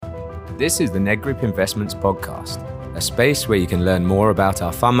This is the Ned Group Investments Podcast, a space where you can learn more about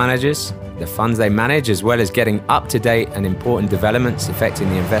our fund managers, the funds they manage, as well as getting up-to-date and important developments affecting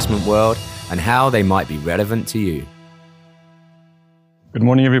the investment world and how they might be relevant to you. Good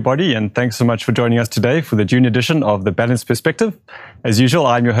morning, everybody, and thanks so much for joining us today for the June edition of The Balanced Perspective. As usual,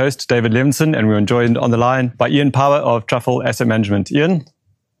 I'm your host, David Levinson, and we're joined on the line by Ian Power of Truffle Asset Management. Ian,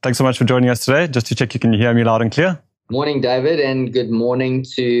 thanks so much for joining us today. Just to check you can hear me loud and clear. Morning, David, and good morning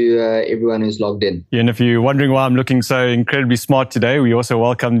to everyone who's logged in. Ian, if you're wondering why I'm looking so incredibly smart today, we also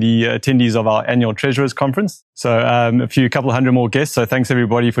welcome the attendees of our annual Treasurers Conference. So a couple hundred more guests. So thanks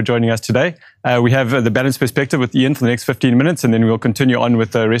everybody for joining us today. We have the Balanced Perspective with Ian for the next 15 minutes, and then we'll continue on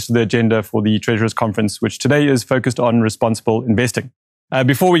with the rest of the agenda for the Treasurers Conference, which today is focused on responsible investing.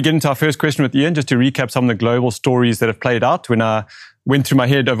 Before we get into our first question with Ian, just to recap some of the global stories that have played out. When I went through my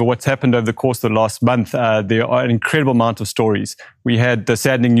head over what's happened over the course of the last month, there are an incredible amount of stories. We had the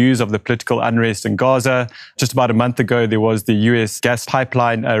saddening news of the political unrest in Gaza. Just about a month ago, there was the US gas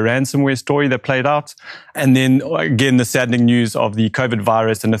pipeline ransomware story that played out. And then again, the saddening news of the COVID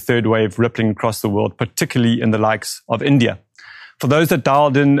virus and the third wave rippling across the world, particularly in the likes of India. For those that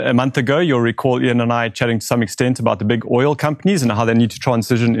dialed in a month ago, you'll recall Ian and I chatting to some extent about the big oil companies and how they need to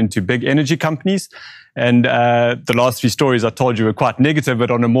transition into big energy companies. And the last few stories I told you were quite negative,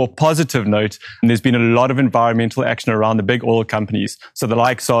 but on a more positive note, there's been a lot of environmental action around the big oil companies. So the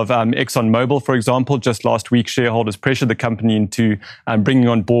likes of ExxonMobil, for example, just last week, shareholders pressured the company into bringing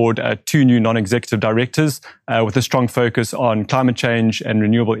on board 2 new non-executive directors with a strong focus on climate change and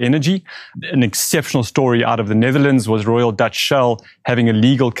renewable energy. An exceptional story out of the Netherlands was Royal Dutch Shell having a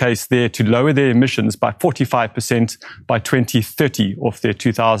legal case there to lower their emissions by 45% by 2030 off their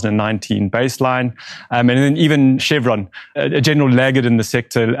 2019 baseline. And then even Chevron, a general laggard in the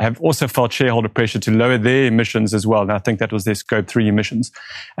sector, have also felt shareholder pressure to lower their emissions as well. And I think that was their Scope 3 emissions.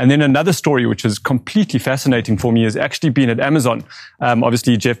 And then another story, which is completely fascinating for me, has actually been at Amazon.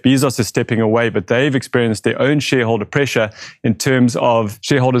 Obviously, Jeff Bezos is stepping away, but they've experienced their own shareholder pressure in terms of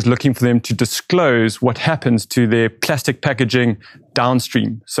shareholders looking for them to disclose what happens to their plastic packaging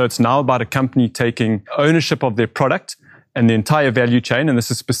downstream. So it's now about a company taking ownership of their product and the entire value chain, and this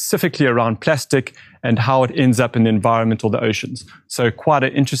is specifically around plastic and how it ends up in the environment or the oceans. So quite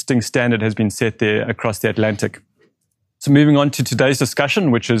an interesting standard has been set there across the Atlantic. So moving on to today's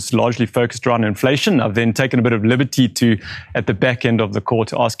discussion, which is largely focused around inflation. I've then taken a bit of liberty to, at the back end of the call,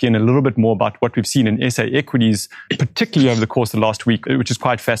 to ask Ian a little bit more about what we've seen in SA equities, particularly over the course of the last week, which is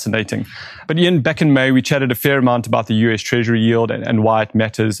quite fascinating. But Ian, back in May, we chatted a fair amount about the US Treasury yield and why it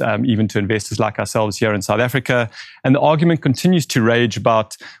matters even to investors like ourselves here in South Africa. And the argument continues to rage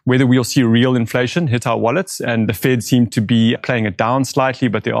about whether we'll see real inflation hit our wallets. And the Fed seem to be playing it down slightly,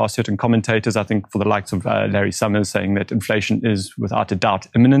 but there are certain commentators, I think for the likes of Larry Summers, saying that inflation is without a doubt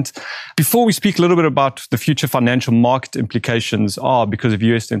imminent. Before we speak a little bit about the future financial market implications are because of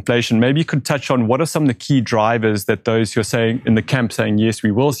US inflation, maybe you could touch on what are some of the key drivers that those who are saying in the camp saying, yes,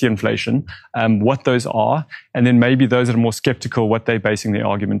 we will see inflation, what those are, and then maybe those that are more skeptical, what they're basing their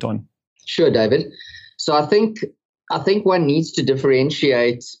argument on. Sure, David. So I think one needs to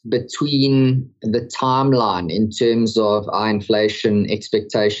differentiate between the timeline in terms of our inflation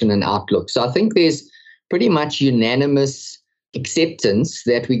expectation and outlook. So I think there's pretty much unanimous acceptance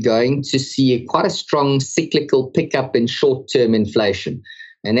that we're going to see quite a strong cyclical pickup in short-term inflation.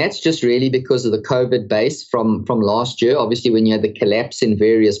 And that's just really because of the COVID base from last year. Obviously, when you had the collapse in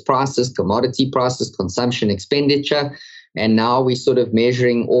various prices, commodity prices, consumption, expenditure, and now we're sort of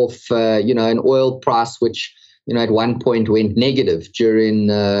measuring off, an oil price which, at one point went negative during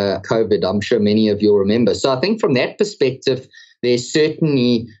COVID. I'm sure many of you remember. So I think from that perspective, there's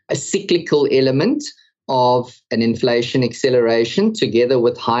certainly a cyclical element of an inflation acceleration together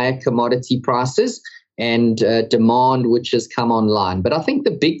with higher commodity prices and demand which has come online. But I think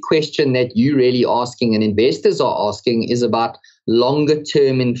the big question that you're really asking and investors are asking is about longer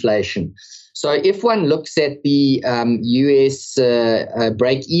term inflation. So if one looks at the US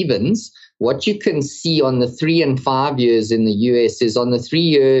break-evens, what you can see on the 3 and 5 years in the US is on the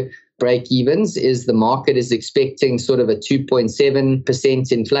 3-year break-evens is the market is expecting sort of a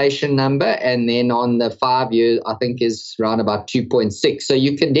 2.7% inflation number. And then on the 5 year, I think is around about 2.6. So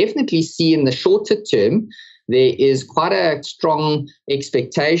you can definitely see in the shorter term, there is quite a strong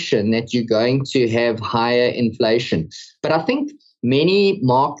expectation that you're going to have higher inflation. But I think many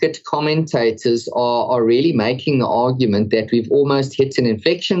market commentators are really making the argument that we've almost hit an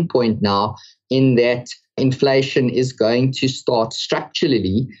inflection point now in that inflation is going to start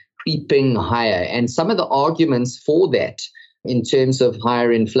structurally creeping higher. And some of the arguments for that in terms of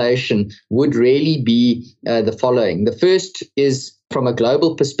higher inflation would really be the following. The first is, from a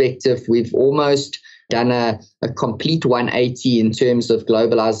global perspective, we've almost done a complete 180 in terms of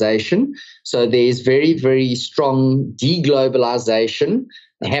globalization. So there's very, very strong deglobalization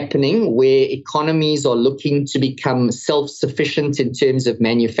happening where economies are looking to become self-sufficient in terms of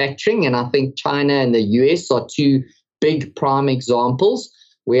manufacturing. And I think China and the US are two big prime examples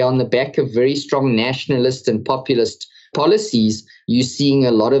where, on the back of very strong nationalist and populist policies, you're seeing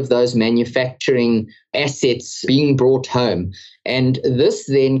a lot of those manufacturing assets being brought home. And this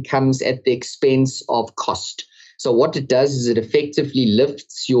then comes at the expense of cost. So what it does is it effectively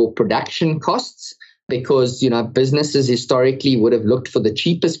lifts your production costs, because, businesses historically would have looked for the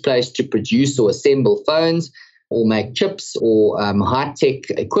cheapest place to produce or assemble phones or make chips or high-tech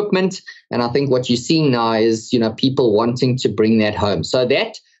equipment. And I think what you're seeing now is, people wanting to bring that home. So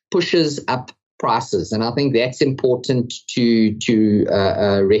that pushes up prices. And I think that's important to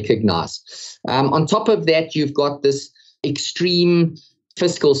recognize. On top of that, you've got this extreme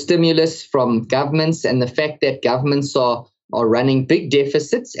fiscal stimulus from governments, and the fact that governments are running big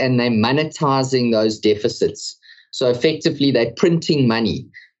deficits and they're monetizing those deficits. So effectively, they're printing money.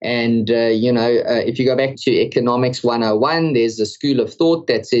 And, if you go back to Economics 101, there's a school of thought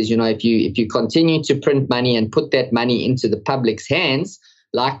that says, if you continue to print money and put that money into the public's hands,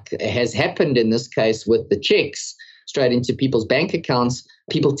 like has happened in this case with the checks straight into people's bank accounts,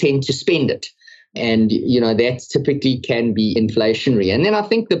 people tend to spend it. And, that typically can be inflationary. And then I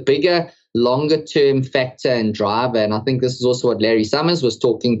think the bigger, longer term factor and driver, and I think this is also what Larry Summers was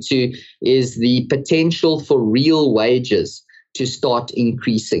talking to, is the potential for real wages to start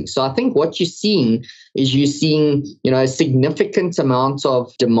increasing. So I think what you're seeing is a significant amount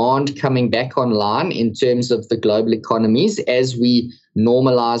of demand coming back online in terms of the global economies as we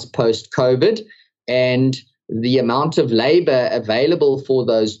normalize post-COVID, and the amount of labor available for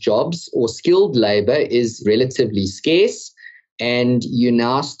those jobs or skilled labor is relatively scarce. And you're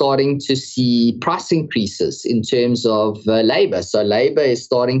now starting to see price increases in terms of labor. So labor is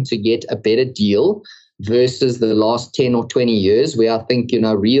starting to get a better deal versus the last 10 or 20 years, where I think,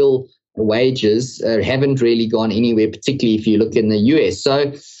 real wages haven't really gone anywhere, particularly if you look in the US.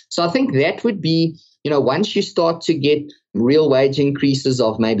 So I think that would be, once you start to get real wage increases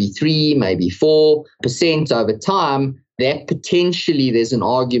of maybe 3, maybe 4% over time, that potentially there's an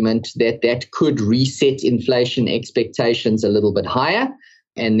argument that could reset inflation expectations a little bit higher.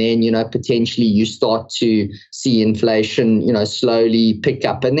 And then, potentially you start to see inflation, slowly pick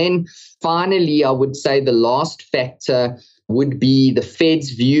up. And then finally, I would say the last factor would be the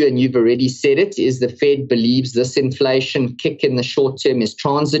Fed's view, and you've already said it, is the Fed believes this inflation kick in the short term is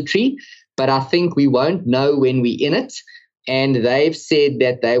transitory. But I think we won't know when we're in it. And they've said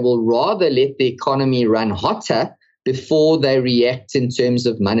that they will rather let the economy run hotter before they react in terms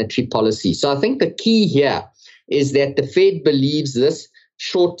of monetary policy. So I think the key here is that the Fed believes this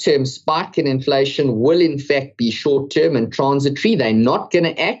short-term spike in inflation will in fact be short-term and transitory. They're not going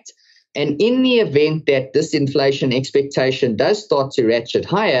to act. And in the event that this inflation expectation does start to ratchet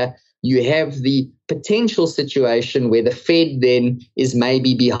higher, you have the potential situation where the Fed then is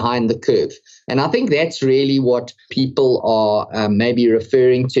maybe behind the curve. And I think that's really what people are maybe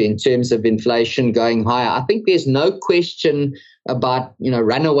referring to in terms of inflation going higher. I think there's no question about,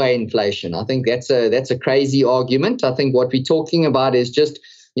 runaway inflation. I think that's a crazy argument. I think what we're talking about is just,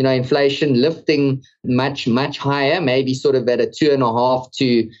 inflation lifting much, much higher, maybe sort of at a 2.5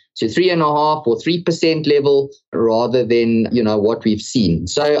 to 3.5 or 3% level, rather than, what we've seen.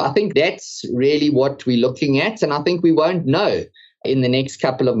 So I think that's really what we're looking at. And I think we won't know in the next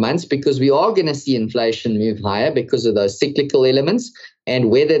couple of months, because we are going to see inflation move higher because of those cyclical elements. And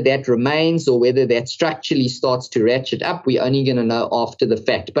whether that remains or whether that structurally starts to ratchet up, we're only going to know after the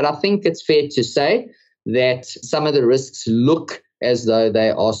fact. But I think it's fair to say that some of the risks look as though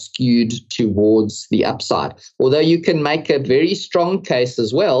they are skewed towards the upside. Although you can make a very strong case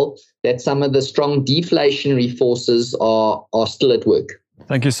as well that some of the strong deflationary forces are still at work.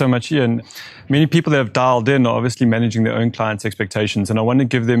 Thank you so much, Ian. Many people that have dialed in are obviously managing their own clients' expectations, and I want to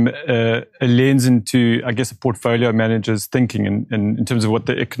give them a lens into, I guess, a portfolio manager's thinking in terms of what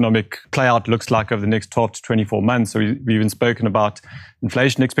the economic playout looks like over the next 12 to 24 months. So we've even spoken about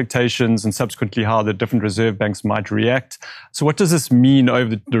inflation expectations and subsequently how the different reserve banks might react. So what does this mean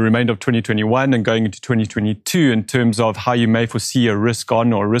over the remainder of 2021 and going into 2022 in terms of how you may foresee a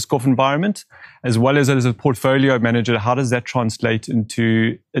risk-on or risk-off environment? As well as a portfolio manager, how does that translate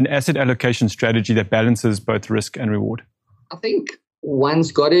into an asset allocation strategy that balances both risk and reward? I think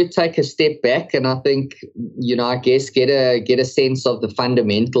one's got to take a step back, and I think, I guess get a sense of the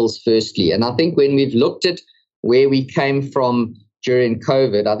fundamentals firstly. And I think when we've looked at where we came from during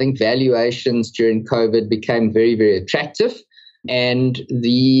COVID, I think valuations during COVID became very, very attractive. And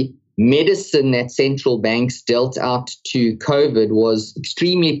the medicine that central banks dealt out to COVID was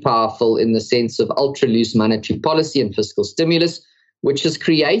extremely powerful in the sense of ultra loose monetary policy and fiscal stimulus, which has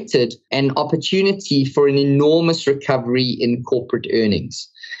created an opportunity for an enormous recovery in corporate earnings.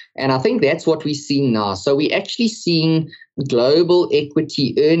 And I think that's what we're seeing now. So we're actually seeing global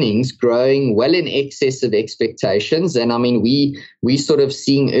equity earnings growing well in excess of expectations. And I mean, we sort of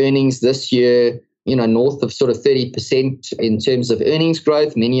seeing earnings this year, north of sort of 30% in terms of earnings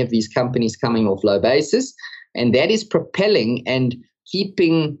growth, many of these companies coming off low bases. And that is propelling and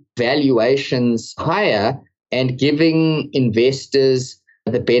keeping valuations higher and giving investors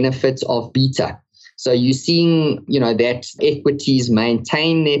the benefit of beta. So you're seeing, that equities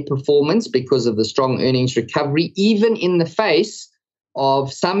maintain their performance because of the strong earnings recovery, even in the face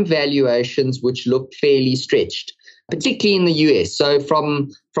of some valuations which look fairly stretched, particularly in the US. So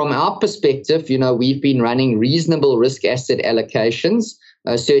from our perspective, we've been running reasonable risk asset allocations,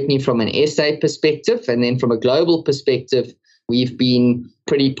 certainly from an SA perspective. And then from a global perspective, we've been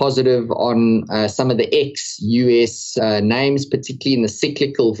pretty positive on some of the ex-US names, particularly in the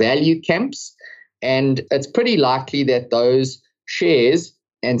cyclical value camps. And it's pretty likely that those shares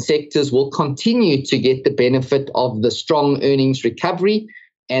and sectors will continue to get the benefit of the strong earnings recovery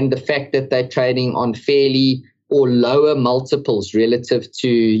and the fact that they're trading on fairly or lower multiples relative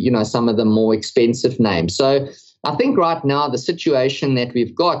to, some of the more expensive names. So I think right now the situation that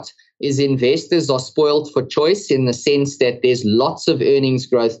we've got is investors are spoiled for choice in the sense that there's lots of earnings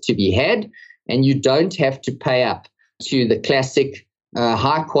growth to be had, and you don't have to pay up to the classic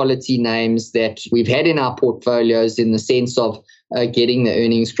high quality names that we've had in our portfolios in the sense of getting the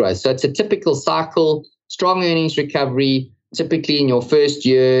earnings growth. So it's a typical cycle, strong earnings recovery. Typically in your first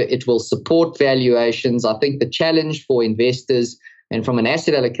year, it will support valuations. I think the challenge for investors and from an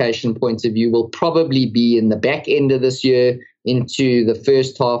asset allocation point of view will probably be in the back end of this year into the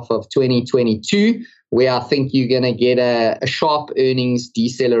first half of 2022, where I think you're going to get a sharp earnings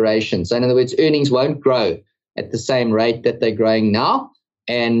deceleration. So in other words, earnings won't grow at the same rate that they're growing now,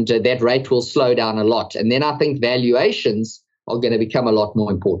 and that rate will slow down a lot. And then I think valuations are going to become a lot more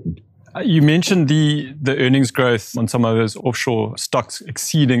important. You mentioned the earnings growth on some of those offshore stocks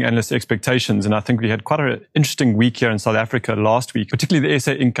exceeding analyst expectations. And I think we had quite an interesting week here in South Africa last week, particularly the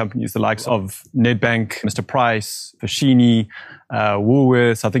SA Inc. companies, the likes of Nedbank, Mr. Price, Foschini,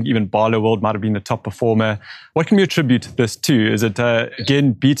 Woolworths. I think even Barloworld might have been the top performer. What can we attribute this to? Is it,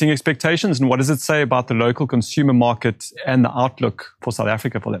 again, beating expectations? And what does it say about the local consumer market and the outlook for South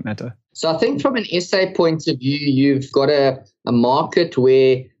Africa for that matter? So I think from an SA point of view, you've got a market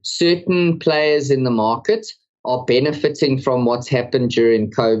where certain players in the market are benefiting from what's happened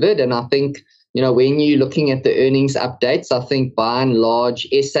during COVID. And I think, when you're looking at the earnings updates, I think by and large,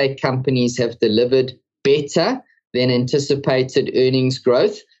 SA companies have delivered better than anticipated earnings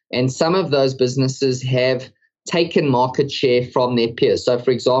growth. And some of those businesses have taken market share from their peers. So,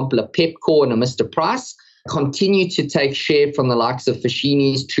 for example, a Pepkor and a Mr. Price continue to take share from the likes of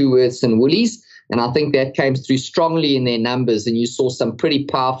Foschini's, Truworths, and Woolies. And I think that came through strongly in their numbers. And you saw some pretty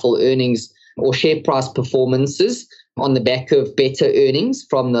powerful earnings or share price performances on the back of better earnings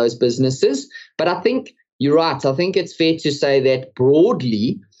from those businesses. But I think you're right. I think it's fair to say that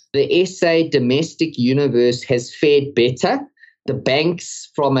broadly, the SA domestic universe has fared better. The banks,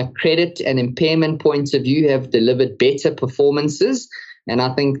 from a credit and impairment point of view, have delivered better performances. And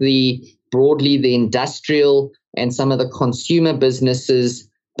I think broadly the industrial and some of the consumer businesses,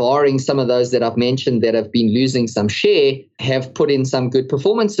 barring some of those that I've mentioned that have been losing some share, have put in some good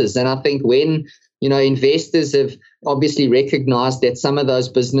performances. And I think when, investors have obviously recognized that some of those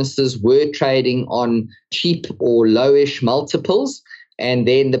businesses were trading on cheap or lowish multiples, and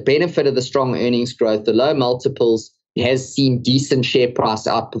then the benefit of the strong earnings growth, the low multiples, has seen decent share price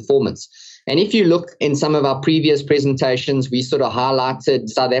outperformance. And if you look in some of our previous presentations, we sort of highlighted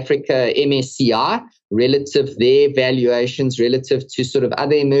South Africa MSCI relative their valuations relative to sort of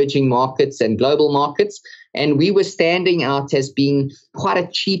other emerging markets and global markets. And we were standing out as being quite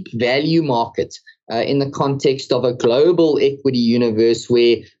a cheap value market in the context of a global equity universe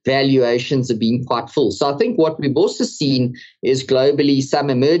where valuations have been quite full. So I think what we've also seen is globally some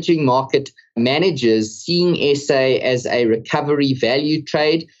emerging market managers seeing SA as a recovery value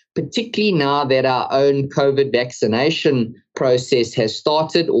trade, particularly now that our own COVID vaccination process has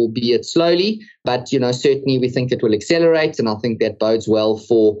started, albeit slowly. But, certainly we think it will accelerate, and I think that bodes well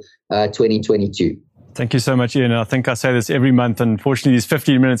for 2022. Thank you so much, Ian. I think I say this every month. Unfortunately, these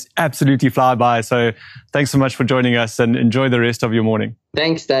 15 minutes absolutely fly by. So thanks so much for joining us and enjoy the rest of your morning.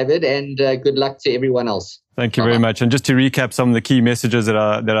 Thanks, David, and good luck to everyone else. Thank you very much. And just to recap some of the key messages that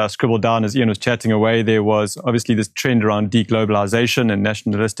are scribbled down as Ian was chatting away, there was obviously this trend around deglobalization and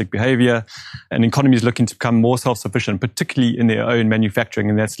nationalistic behavior, and economies looking to become more self-sufficient, particularly in their own manufacturing,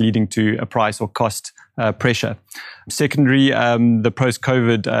 and that's leading to a price or cost pressure. Secondary, the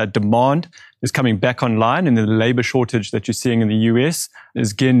post-COVID demand is coming back online, and the labor shortage that you're seeing in the US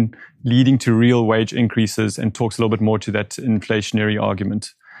is again leading to real wage increases, and talks a little bit more to that inflationary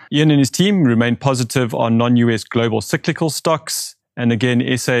argument. Ian and his team remain positive on non-US global cyclical stocks. And again,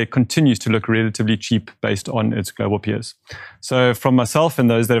 SA continues to look relatively cheap based on its global peers. So from myself and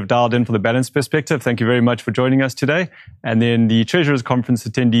those that have dialed in for the Balanced Perspective, thank you very much for joining us today. And then the Treasurers Conference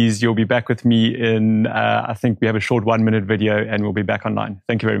attendees, you'll be back with me in, I think we have a short 1-minute video, and we'll be back online.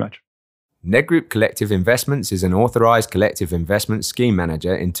 Thank you very much. Nedgroup Collective Investments is an authorized collective investment scheme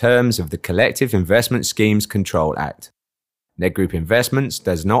manager in terms of the Collective Investment Schemes Control Act. Nedgroup Investments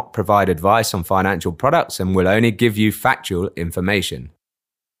does not provide advice on financial products and will only give you factual information.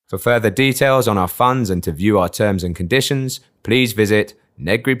 For further details on our funds and to view our terms and conditions, please visit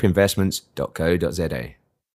nedgroupinvestments.co.za.